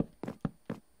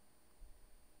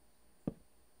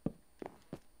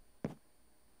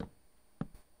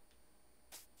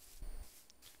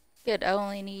 Good, I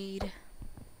only need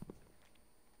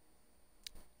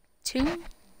 2.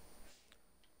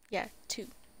 Yeah, 2.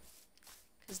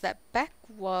 Because that back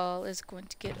wall is going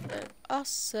to get an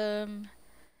awesome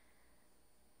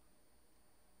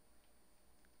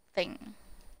thing.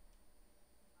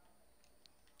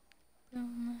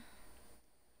 Boom.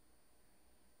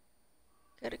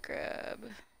 Gotta grab.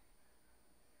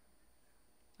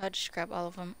 I'll just grab all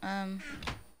of them.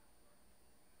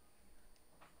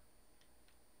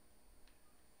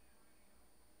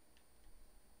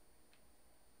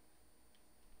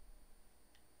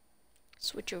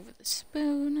 Switch over the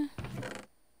spoon.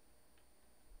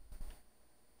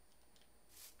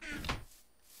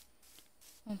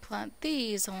 We'll plant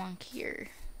these along here.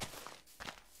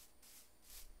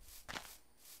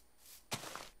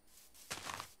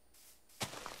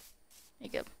 There you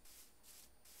go.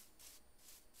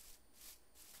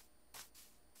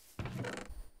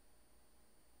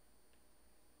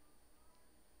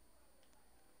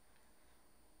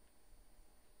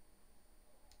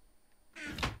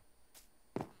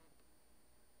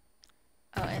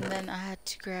 Oh, and then I had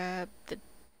to grab the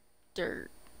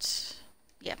dirt.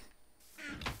 Yeah.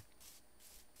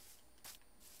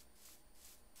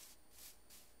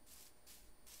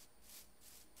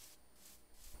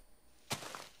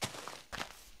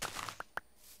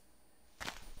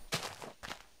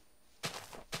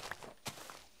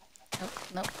 Nope,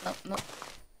 nope, nope, nope.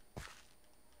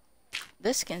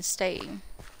 This can stay.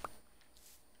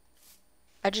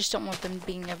 I just don't want them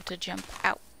being able to jump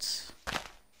out. So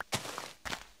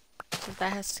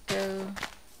that has to go.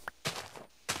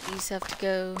 These have to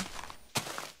go.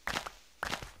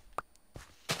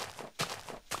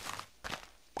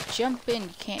 Jump in, you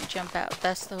can't jump out.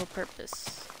 That's the whole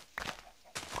purpose.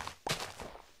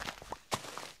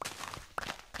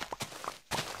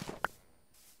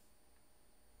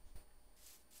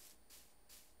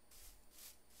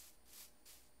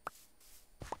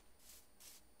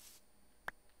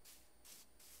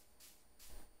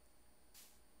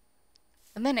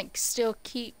 And then it still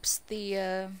keeps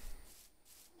the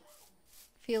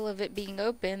feel of it being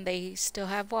open. They still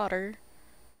have water.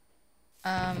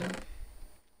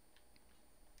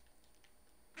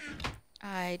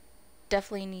 I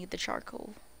definitely need the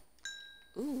charcoal.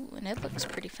 Ooh, and it looks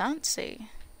pretty fancy.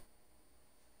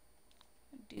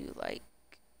 Do like...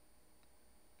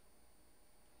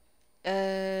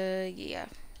 yeah.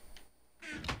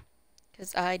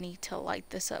 Because I need to light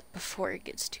this up before it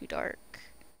gets too dark.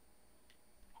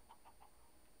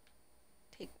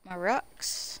 Take my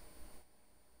rocks.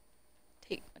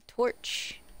 Take my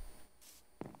torch.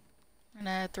 I'm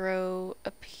gonna throw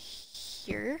up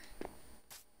here.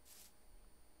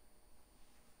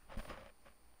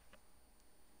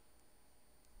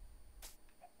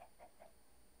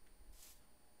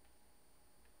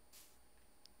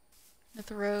 I'm gonna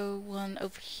throw one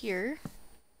over here.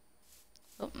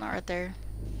 Oh, not right there.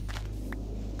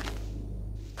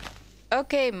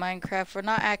 Okay, Minecraft, we're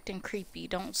not acting creepy.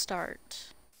 Don't start.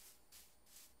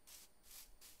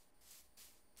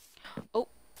 Oh,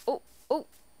 oh, oh,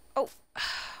 oh.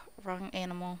 Wrong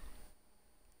animal.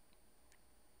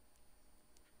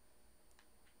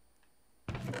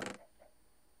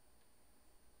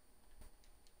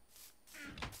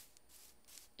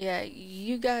 Yeah,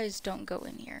 you guys don't go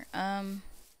in here.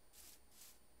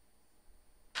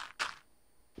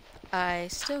 I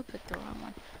still picked the wrong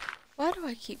one. Why do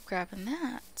I keep grabbing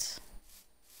that?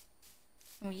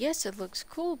 Well, yes, it looks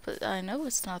cool, but I know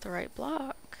it's not the right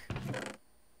block.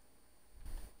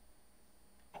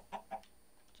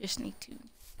 Just need to.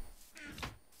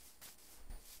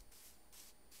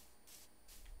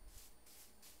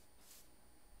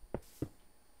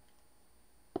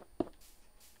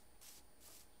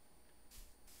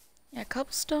 Yeah,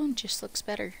 cobblestone just looks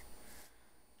better.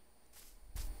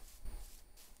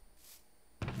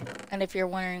 And if you're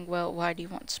wondering, well, why do you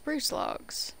want spruce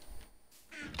logs?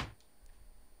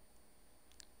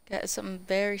 Got something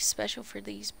very special for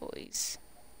these boys.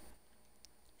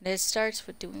 And it starts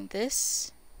with doing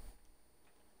this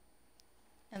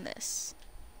and this.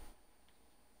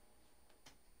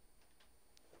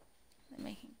 Then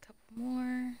making a couple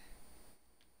more.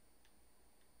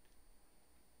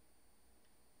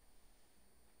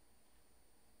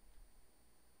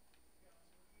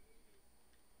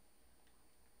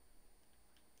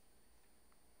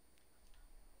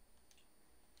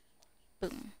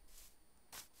 Boom.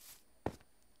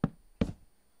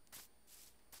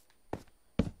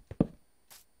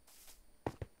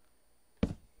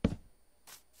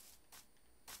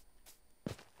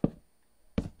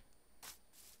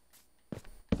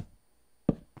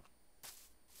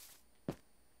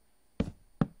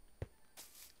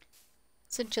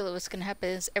 Essentially what's gonna happen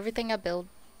is everything I build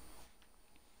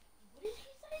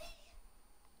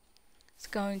is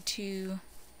going to,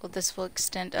 well, this will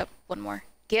extend up one more.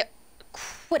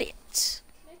 Quit it.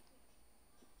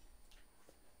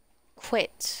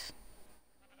 Quit.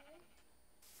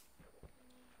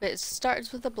 But it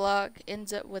starts with a block,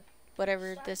 ends up with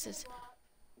whatever this is.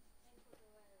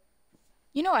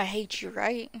 You know I hate you,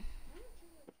 right?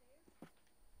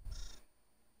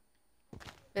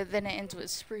 But then it ends with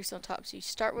spruce on top. So you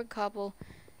start with cobble,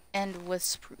 end with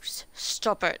spruce.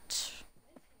 Stop it.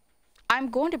 I'm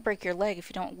going to break your leg if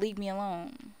you don't leave me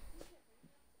alone.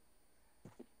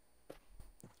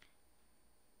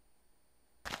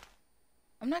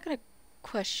 I'm not gonna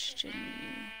question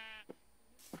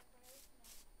you.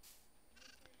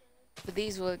 But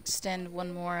these will extend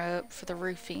one more up for the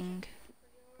roofing-ish.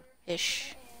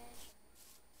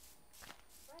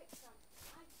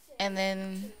 And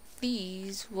then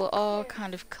these will all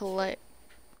kind of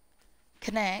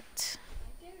connect.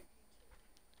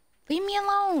 Leave me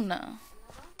alone!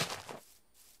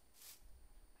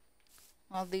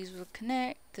 All these will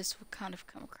connect. This will kind of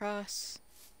come across.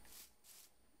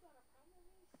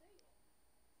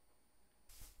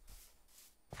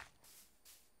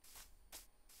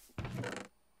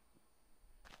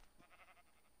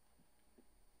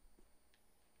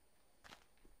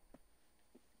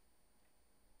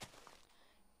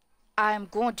 I'm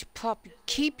going to pop you.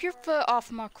 Keep your foot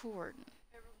off my cord.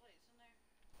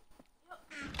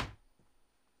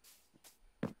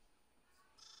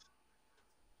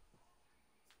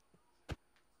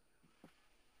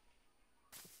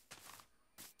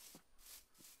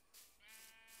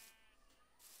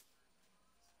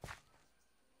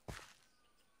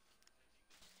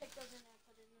 Take those in there and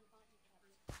put it in the bottom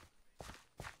cabinet.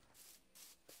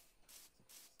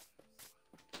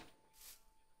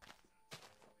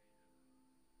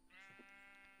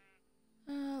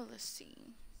 Let's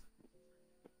see.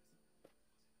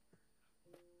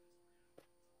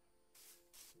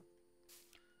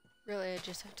 Really, I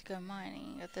just have to go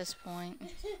mining at this point.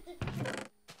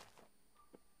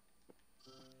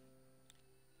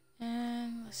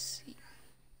 And let's see.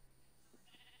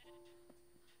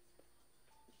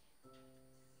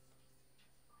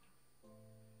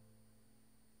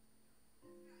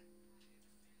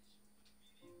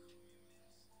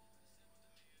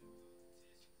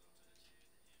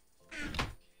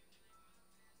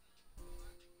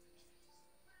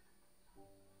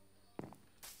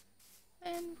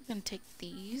 And we're gonna take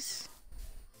these.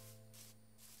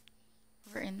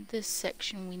 We're in this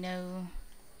section, we know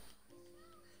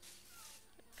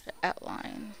to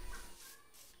outline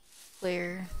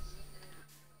where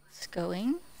it's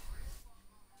going.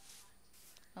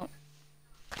 Oh.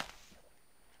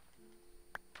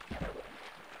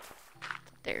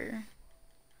 There.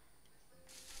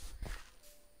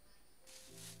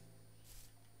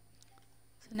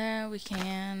 So now we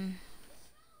can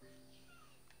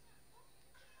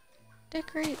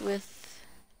decorate with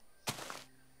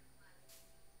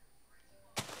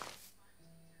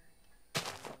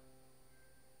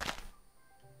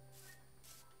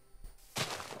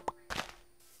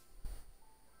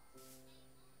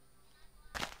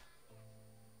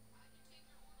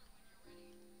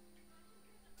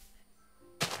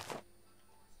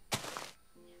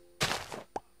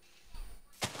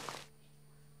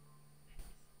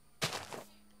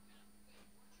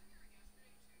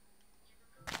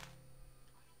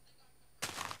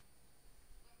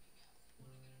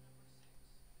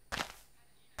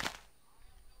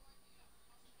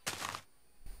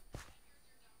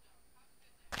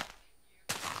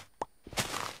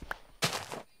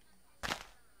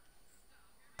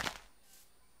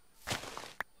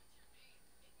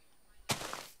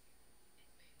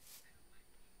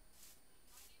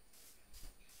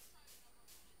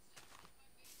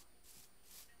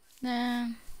Nah,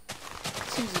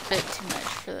 seems a bit too much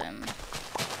for them.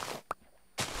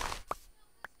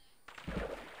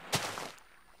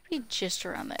 Maybe just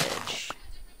around the edge.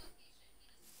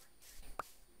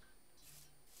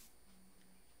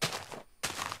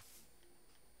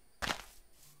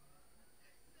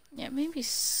 Yeah, maybe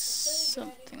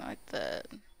something like that.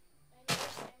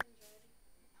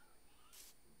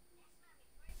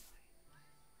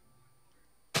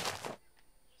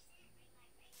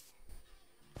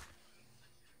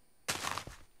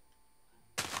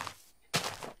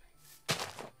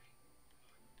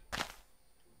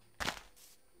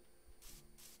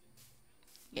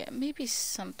 Yeah, maybe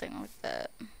something like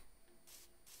that.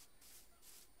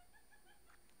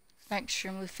 Not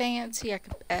extremely fancy. I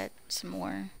could add some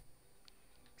more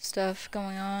stuff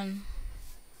going on.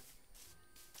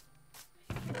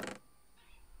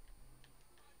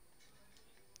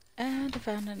 And I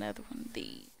found another one of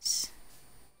these.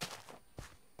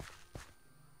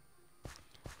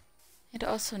 I'd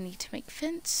also need to make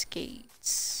fence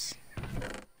gates.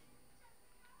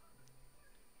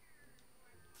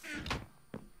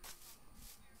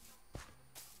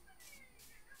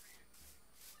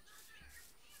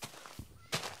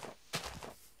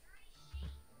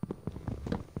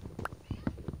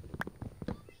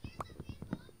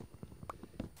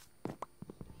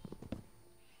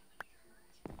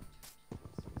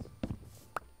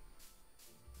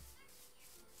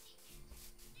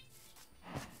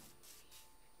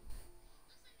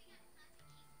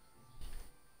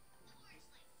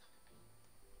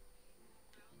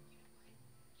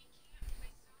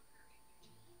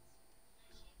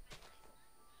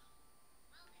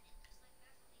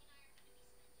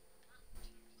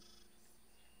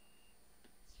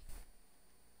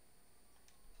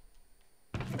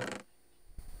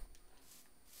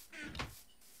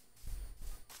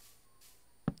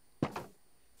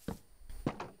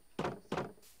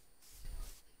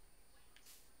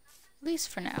 At least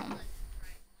for now.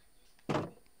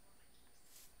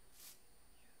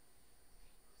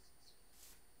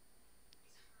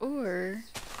 Or,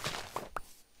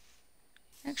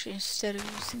 actually, instead of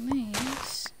using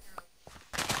these,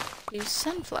 use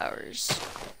sunflowers.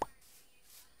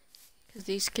 Because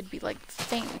these could be like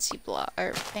fancy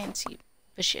fancy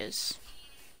bushes.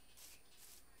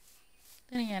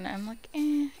 Then again, I'm like,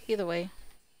 either way.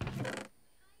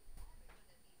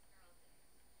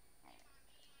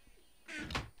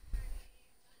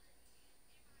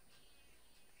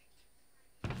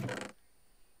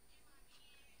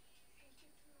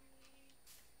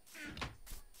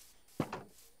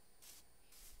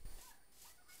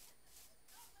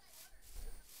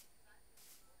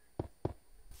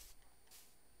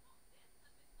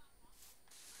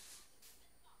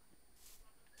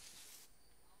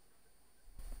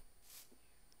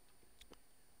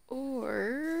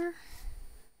 Or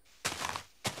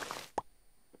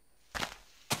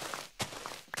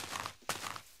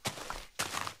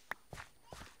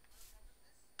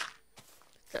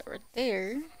put that right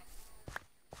there.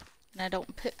 And I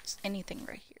don't put anything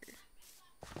right here.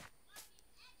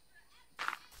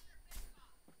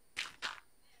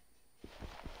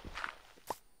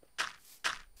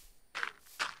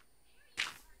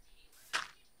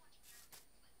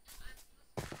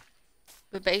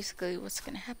 But basically what's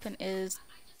going to happen is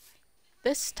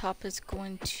this top is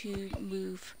going to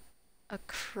move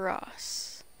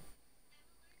across.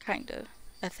 Kind of,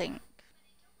 I think.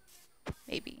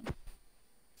 Maybe.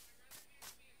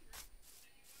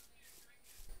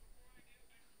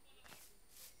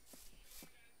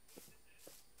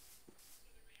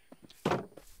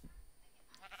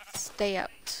 Stay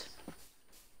out.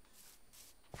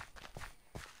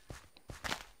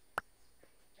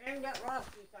 And that rock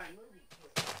just ain't moving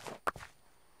quick.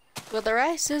 Well, the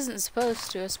rice isn't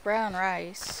supposed to. It's brown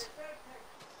rice.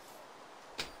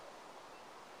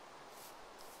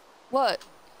 What?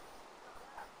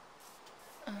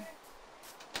 Oh.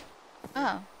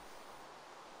 I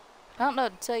don't know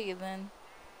what to tell you then.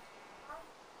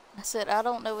 I said, I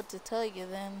don't know what to tell you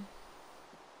then.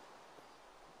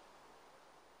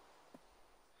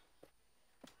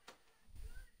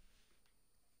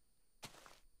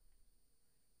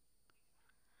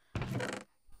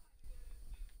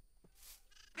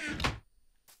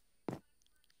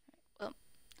 Well,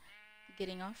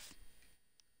 getting off.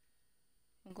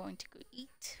 I'm going to go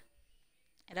eat.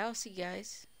 And I'll see you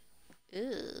guys.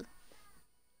 Ew.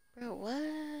 Bro,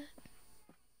 what?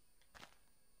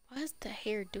 Why is the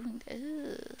hair doing that?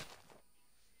 Ew.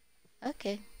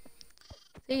 Okay.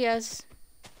 See you guys.